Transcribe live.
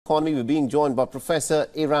economy. We're being joined by Professor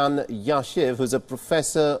Eran Yashiv, who's a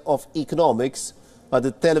professor of economics at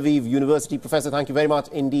the Tel Aviv University. Professor, thank you very much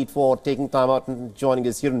indeed for taking time out and joining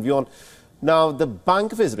us here in WION. Now, the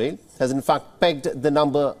Bank of Israel has in fact pegged the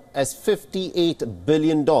number as $58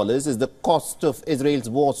 billion as the cost of Israel's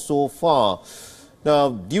war so far. Now,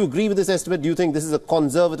 do you agree with this estimate? Do you think this is a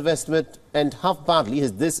conservative estimate? And how badly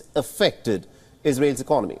has this affected Israel's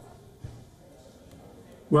economy?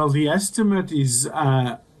 Well, the estimate is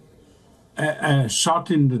a shot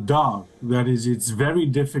in the dark. That is, it's very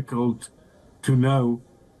difficult to know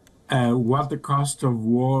what the cost of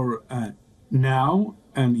war now,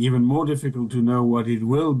 and even more difficult to know what it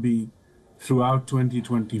will be throughout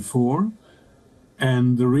 2024.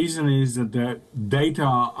 And the reason is that the data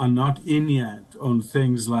are not in yet on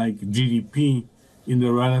things like GDP in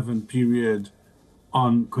the relevant period,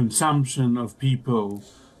 on consumption of people,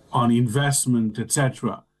 on investment,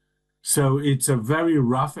 etc. So it's a very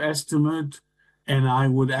rough estimate, and I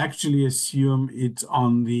would actually assume it's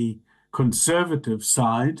on the conservative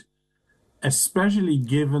side, especially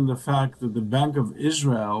given the fact that the Bank of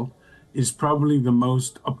Israel is probably the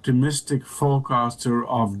most optimistic forecaster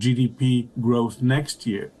of GDP growth next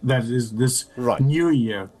year. That is this new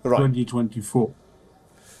year, 2024.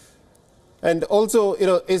 And also,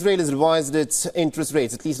 Israel has revised its interest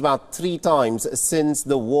rates at least about 3 times since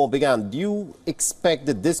the war began. Do you expect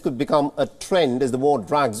that this could become a trend as the war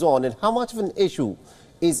drags on? And how much of an issue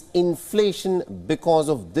is inflation because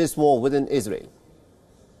of this war within Israel?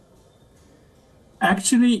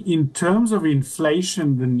 Actually, in terms of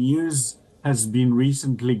inflation, the news has been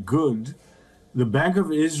recently good. The Bank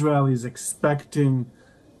of Israel is expecting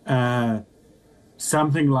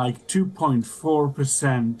something like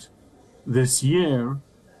 2.4% this year,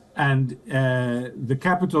 and the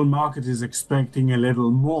capital market is expecting a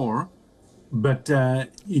little more, but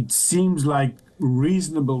it seems like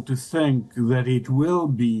reasonable to think that it will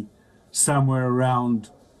be somewhere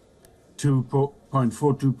around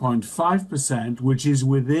 2.5%, which is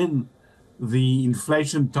within the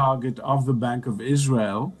inflation target of the Bank of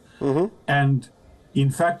Israel. And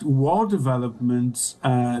in fact, war developments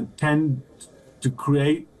tend to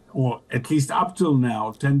create, or at least up till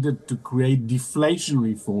now, tended to create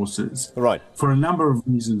deflationary forces for a number of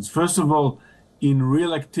reasons. First of all, in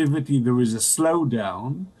real activity, there is a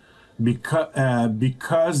slowdown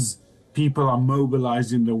because people are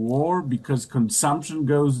mobilized in the war, because consumption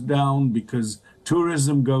goes down, because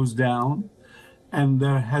tourism goes down, and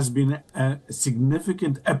there has been a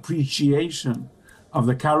significant appreciation of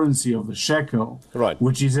the currency of the shekel,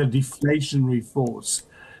 which is a deflationary force.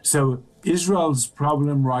 So Israel's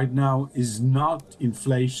problem right now is not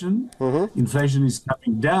inflation. Inflation is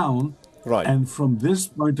coming down. And from this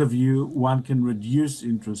point of view, one can reduce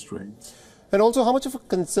interest rates. And also, how much of a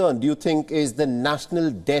concern do you think is the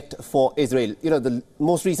national debt for Israel? The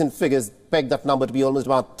most recent figures peg that number to be almost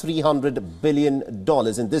about $300 billion.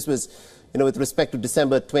 And this was, with respect to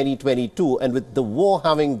December 2022. And with the war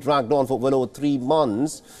having dragged on for well over 3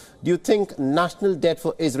 months, do you think national debt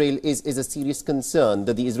for Israel is a serious concern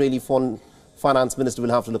that the Israeli finance minister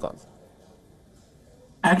will have to look at?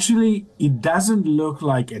 Actually, it doesn't look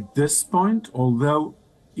like at this point, although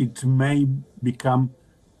it may become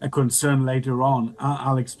a concern later on.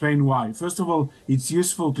 I'll explain why. First of all, it's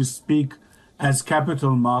useful to speak as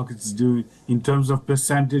capital markets do in terms of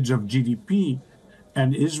percentage of GDP,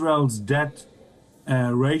 and Israel's debt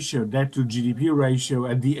ratio, debt to GDP ratio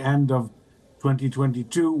at the end of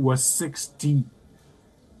 2022 was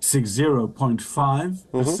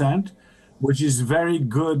 60.5%, which is very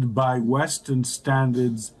good by Western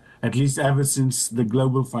standards, at least ever since the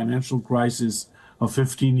global financial crisis of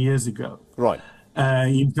 15 years ago.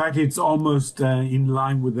 In fact, it's almost in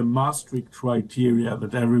line with the Maastricht criteria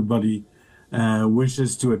that everybody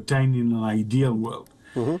wishes to attain in an ideal world.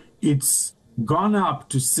 It's gone up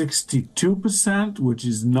to 62%, which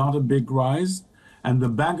is not a big rise. And the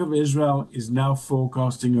Bank of Israel is now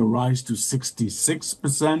forecasting a rise to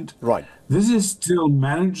 66%. This is still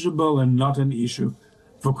manageable and not an issue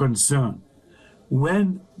for concern.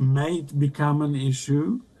 When may it become an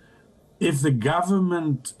issue? If the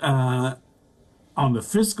government on the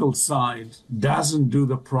fiscal side doesn't do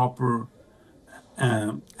the proper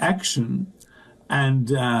action,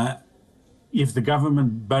 and if the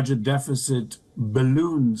government budget deficit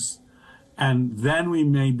balloons, and then we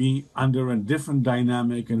may be under a different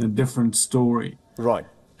dynamic and a different story.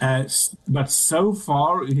 But so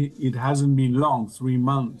far, it hasn't been long, 3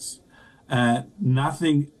 months.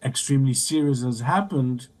 Nothing extremely serious has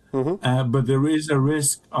happened, but there is a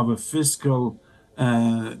risk of a fiscal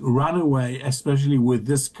runaway, especially with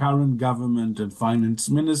this current government and finance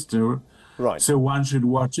minister, Right. So one should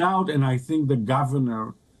watch out, and I think the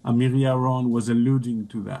governor, Amir Yaron, was alluding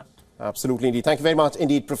to that. Absolutely, indeed. Thank you very much,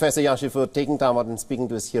 indeed, Professor Yashiv, for taking time out and speaking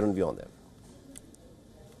to us here on WION.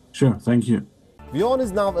 Sure, thank you. WION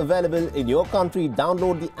is now available in your country.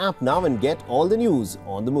 Download the app now and get all the news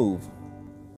on the move.